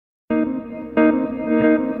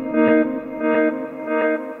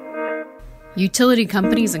Utility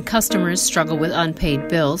companies and customers struggle with unpaid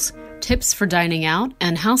bills, tips for dining out,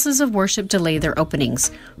 and houses of worship delay their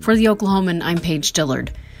openings. For The Oklahoman, I'm Paige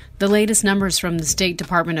Dillard. The latest numbers from the State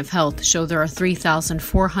Department of Health show there are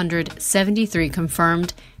 3,473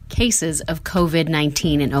 confirmed cases of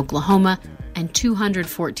COVID-19 in Oklahoma and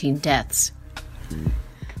 214 deaths.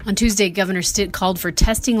 On Tuesday, Governor Stitt called for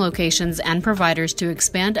testing locations and providers to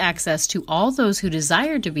expand access to all those who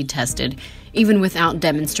desire to be tested, even without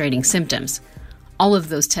demonstrating symptoms. All of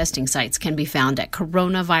those testing sites can be found at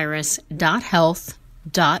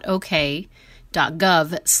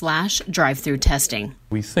coronavirus.health.ok.gov/drive-through testing.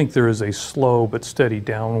 We think there is a slow but steady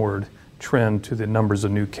downward trend to the numbers of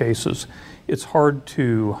new cases. It's hard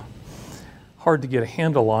to get a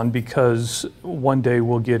handle on because one day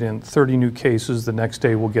we'll get in 30 new cases, the next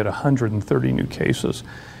day we'll get 130 new cases.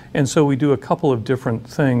 And so we do a couple of different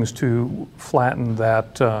things to flatten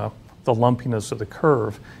that, the lumpiness of the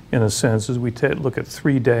curve, in a sense, as we look at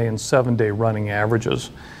 3-day and 7-day running averages.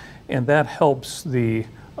 And that helps the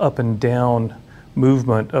up and down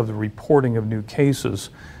movement of the reporting of new cases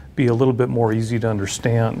be a little bit more easy to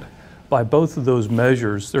understand. By both of those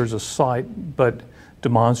measures, there's a slight but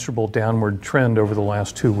demonstrable downward trend over the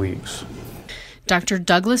last 2 weeks. Dr.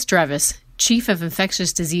 Douglas Drevis, Chief of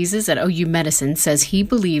Infectious Diseases at OU Medicine, says he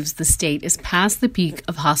believes the state is past the peak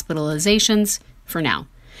of hospitalizations for now.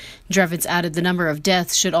 Drevis added the number of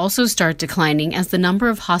deaths should also start declining as the number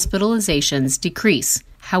of hospitalizations decrease.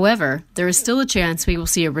 However, there is still a chance we will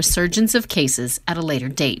see a resurgence of cases at a later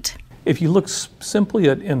date. If you look simply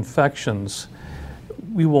at infections,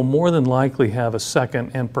 we will more than likely have a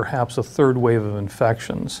second and perhaps a third wave of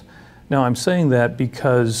infections. Now, I'm saying that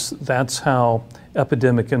because that's how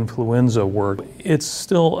epidemic influenza works. It's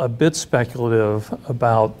still a bit speculative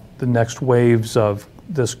about the next waves of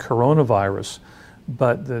this coronavirus,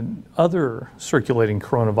 but the other circulating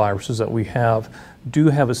coronaviruses that we have do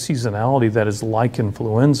have a seasonality that is like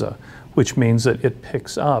influenza, which means that it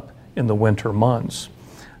picks up in the winter months.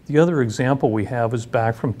 The other example we have is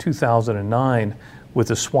back from 2009 with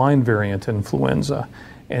the swine variant influenza.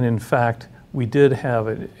 And in fact, we did have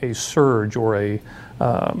a surge or a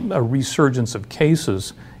resurgence of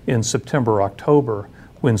cases in September, October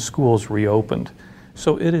when schools reopened.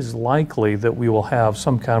 So it is likely that we will have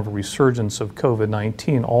some kind of a resurgence of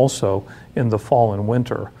COVID-19 also in the fall and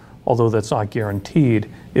winter. Although that's not guaranteed,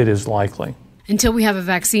 it is likely. Until we have a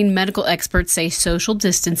vaccine, medical experts say social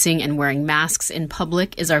distancing and wearing masks in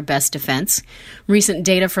public is our best defense. Recent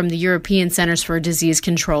data from the European Centers for Disease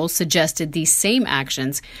Control suggested these same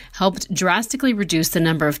actions helped drastically reduce the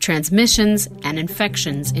number of transmissions and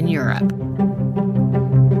infections in Europe.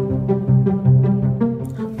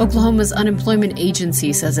 Oklahoma's unemployment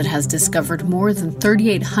agency says it has discovered more than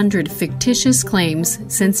 3,800 fictitious claims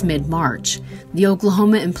since mid-March. The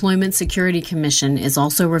Oklahoma Employment Security Commission is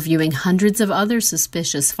also reviewing hundreds of other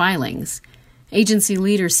suspicious filings. Agency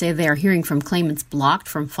leaders say they are hearing from claimants blocked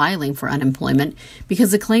from filing for unemployment because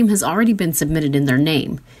the claim has already been submitted in their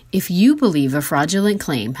name. If you believe a fraudulent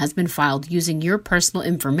claim has been filed using your personal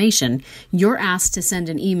information, you're asked to send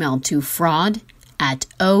an email to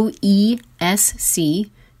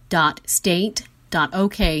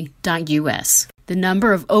fraud@oesc.state.ok.us. The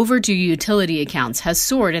number of overdue utility accounts has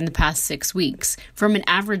soared in the past 6 weeks, from an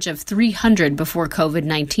average of 300 before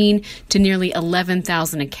COVID-19 to nearly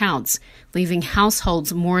 11,000 accounts, leaving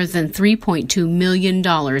households more than $3.2 million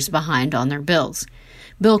behind on their bills.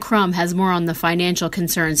 Bill Crum has more on the financial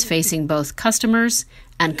concerns facing both customers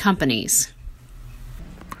and companies.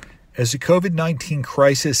 As the COVID-19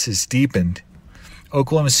 crisis has deepened,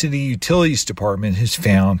 Oklahoma City Utilities Department has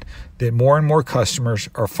found that more and more customers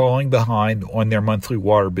are falling behind on their monthly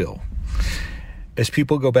water bill. As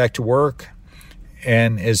people go back to work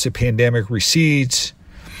and as the pandemic recedes,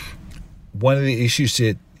 one of the issues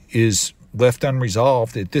that is left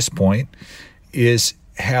unresolved at this point is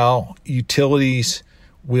how utilities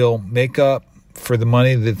will make up for the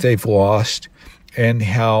money that they've lost and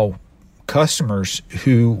how customers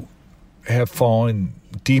who have fallen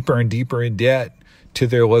deeper and deeper in debt to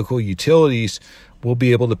their local utilities will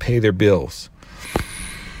be able to pay their bills.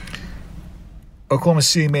 Oklahoma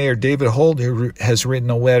City Mayor David Holt has written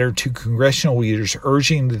a letter to congressional leaders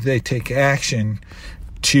urging that they take action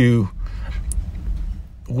to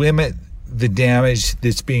limit the damage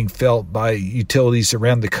that's being felt by utilities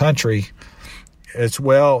around the country, as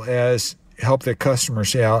well as help their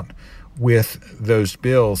customers out with those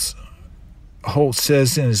bills. Holt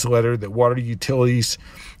says in his letter that water utilities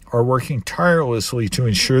are working tirelessly to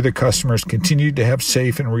ensure that customers continue to have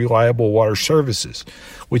safe and reliable water services,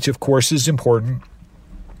 which of course is important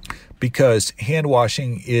because hand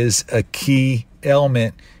washing is a key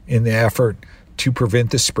element in the effort to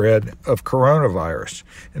prevent the spread of coronavirus.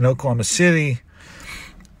 In Oklahoma City,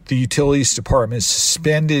 the Utilities Department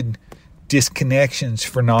suspended disconnections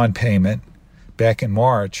for non-payment back in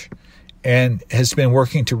March and has been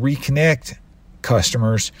working to reconnect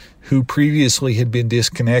customers who previously had been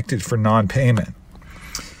disconnected for non-payment.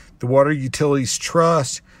 The Water Utilities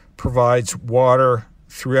Trust provides water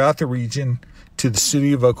throughout the region to the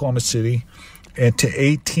city of Oklahoma City and to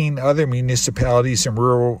 18 other municipalities and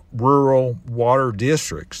rural water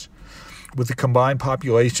districts with a combined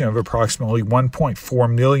population of approximately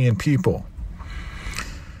 1.4 million people.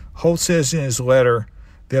 Holt says in his letter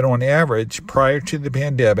that on average, prior to the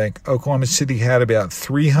pandemic, Oklahoma City had about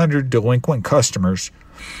 300 delinquent customers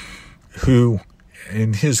who,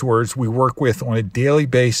 in his words, we work with on a daily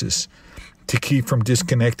basis to keep from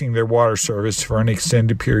disconnecting their water service for an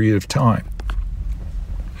extended period of time.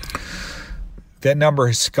 That number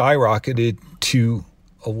has skyrocketed to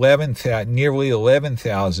nearly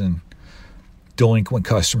 11,000 delinquent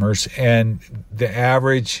customers, and the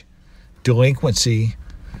average delinquency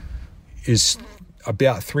is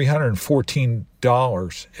about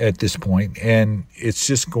 $314 at this point, and it's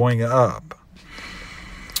just going up.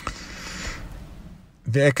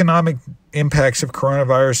 The economic impacts of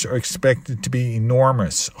coronavirus are expected to be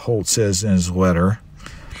enormous, Holt says in his letter.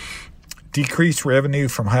 Decreased revenue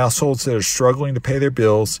from households that are struggling to pay their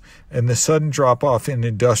bills and the sudden drop-off in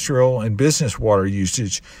industrial and business water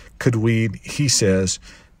usage could lead, he says,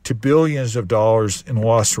 to billions of dollars in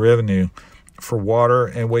lost revenue for water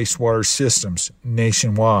and wastewater systems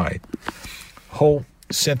nationwide. Holt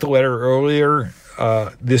sent the letter earlier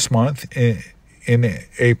this month in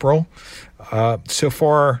April. So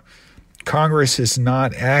far, Congress has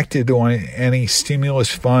not acted on any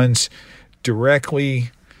stimulus funds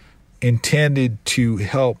directly intended to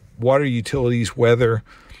help water utilities weather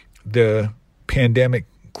the pandemic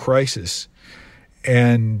crisis.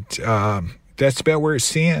 And that's about where it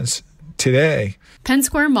stands today. Penn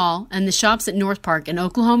Square Mall and the shops at North Park in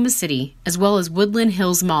Oklahoma City, as well as Woodland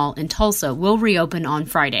Hills Mall in Tulsa, will reopen on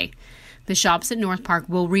Friday. The shops at North Park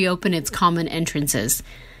will reopen its common entrances.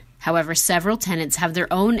 However, several tenants have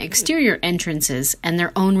their own exterior entrances and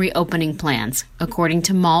their own reopening plans, according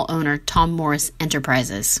to mall owner Tom Morris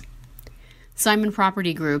Enterprises. Simon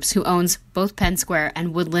Property Groups, who owns both Penn Square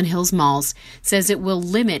and Woodland Hills malls, says it will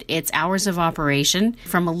limit its hours of operation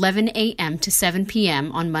from 11 a.m. to 7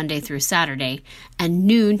 p.m. on Monday through Saturday and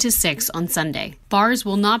noon to 6 on Sunday. Bars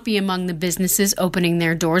will not be among the businesses opening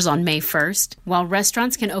their doors on May 1st. While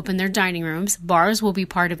restaurants can open their dining rooms, bars will be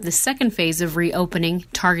part of the second phase of reopening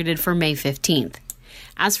targeted for May 15th.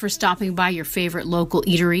 As for stopping by your favorite local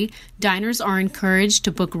eatery, diners are encouraged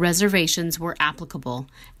to book reservations where applicable,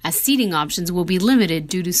 as seating options will be limited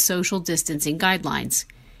due to social distancing guidelines.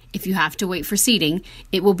 If you have to wait for seating,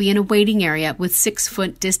 it will be in a waiting area with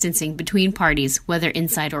 6-foot distancing between parties, whether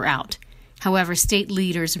inside or out. However, state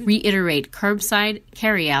leaders reiterate curbside,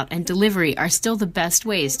 carryout, and delivery are still the best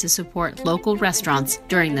ways to support local restaurants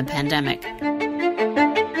during the pandemic.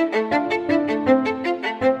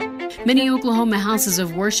 Many Oklahoma houses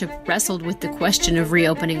of worship wrestled with the question of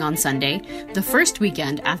reopening on Sunday, the first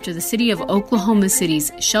weekend after the city of Oklahoma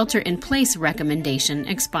City's shelter-in-place recommendation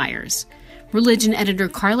expires. Religion editor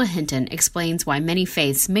Carla Hinton explains why many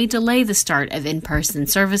faiths may delay the start of in-person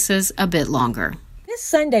services a bit longer. This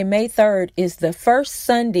Sunday, May 3rd, is the first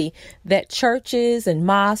Sunday that churches and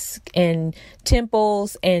mosques and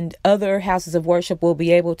temples and other houses of worship will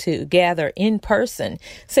be able to gather in person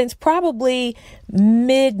since probably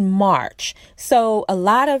mid-March. So a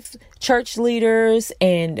lot of church leaders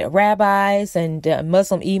and rabbis and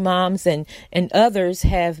Muslim imams and others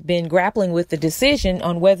have been grappling with the decision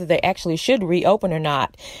on whether they actually should reopen or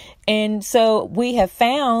not. And so we have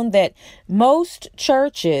found that most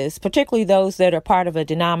churches, particularly those that are part of a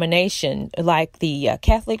denomination like the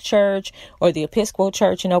Catholic Church or the Episcopal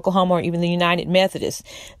Church in Oklahoma or even the United Methodist,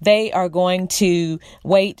 they are going to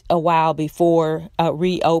wait a while before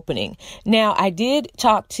reopening. Now, I did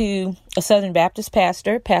talk to a Southern Baptist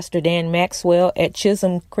pastor, Pastor Dan Maxwell at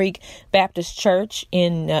Chisholm Creek Baptist Church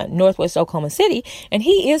in Northwest Oklahoma City, and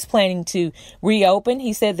he is planning to reopen.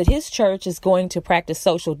 He said that his church is going to practice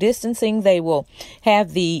social distancing. They will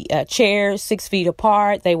have the chairs 6 feet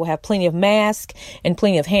apart. They will have plenty of masks and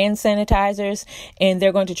plenty of hand sanitizers, and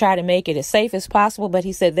they're going to try to make it as safe as possible. But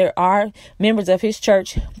he said there are members of his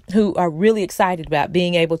church who are really excited about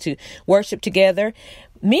being able to worship together.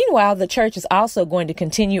 Meanwhile, the church is also going to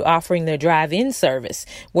continue offering their drive-in service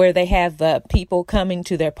where they have people coming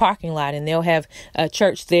to their parking lot and they'll have a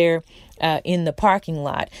church there in the parking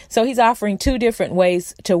lot. So he's offering two different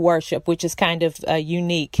ways to worship, which is kind of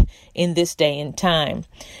unique in this day and time.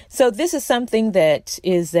 So this is something that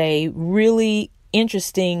is a really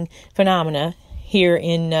interesting phenomena here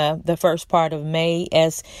in the first part of May,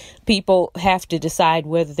 as people have to decide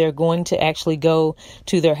whether they're going to actually go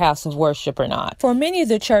to their house of worship or not. For many of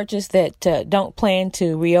the churches that don't plan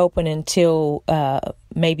to reopen until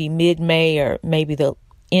maybe mid-May or maybe the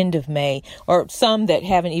end of May, or some that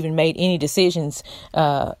haven't even made any decisions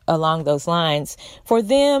along those lines, for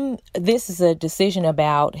them, this is a decision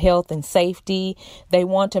about health and safety. They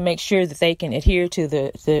want to make sure that they can adhere to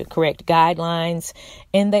the correct guidelines.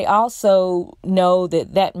 And they also know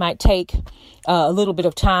that might take a little bit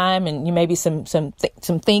of time and maybe some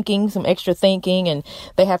thinking, some extra thinking, and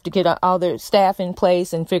they have to get all their staff in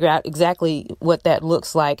place and figure out exactly what that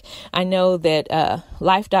looks like. I know that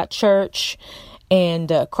Life.Church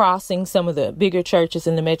and Crossing, some of the bigger churches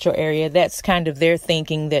in the metro area, that's kind of their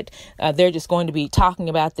thinking, that they're just going to be talking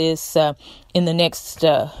about this in the next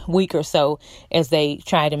week or so as they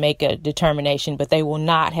try to make a determination, but they will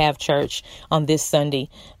not have church on this Sunday,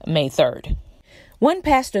 May 3rd. One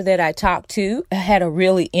pastor that I talked to had a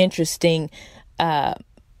really interesting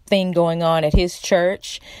thing going on at his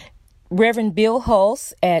church. Reverend Bill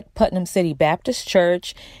Hulse at Putnam City Baptist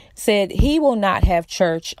Church said he will not have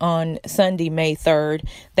church on Sunday, May 3rd.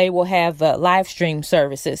 They will have live stream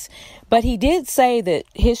services. But he did say that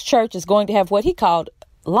his church is going to have what he called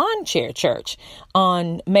lawn chair church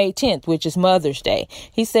on May 10th, which is Mother's Day.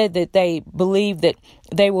 He said that they believe that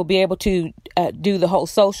they will be able to do the whole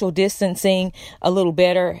social distancing a little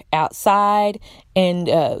better outside, and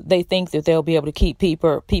they think that they'll be able to keep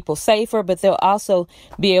people safer, but they'll also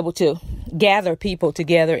be able to gather people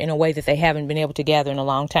together in a way that they haven't been able to gather in a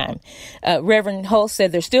long time. Reverend Hulse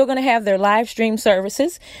said they're still going to have their live stream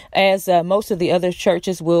services, as most of the other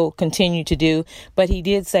churches will continue to do, but he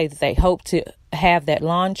did say that they hope to have that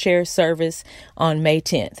lawn chair service on May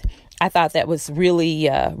 10th. I thought that was really,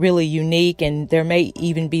 really unique, and there may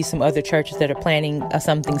even be some other churches that are planning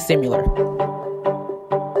something similar.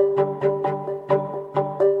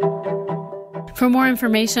 For more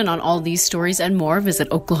information on all these stories and more, visit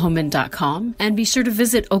oklahoman.com, and be sure to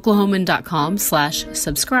visit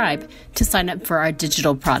oklahoman.com/subscribe to sign up for our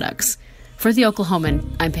digital products. For The Oklahoman,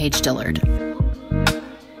 I'm Paige Dillard.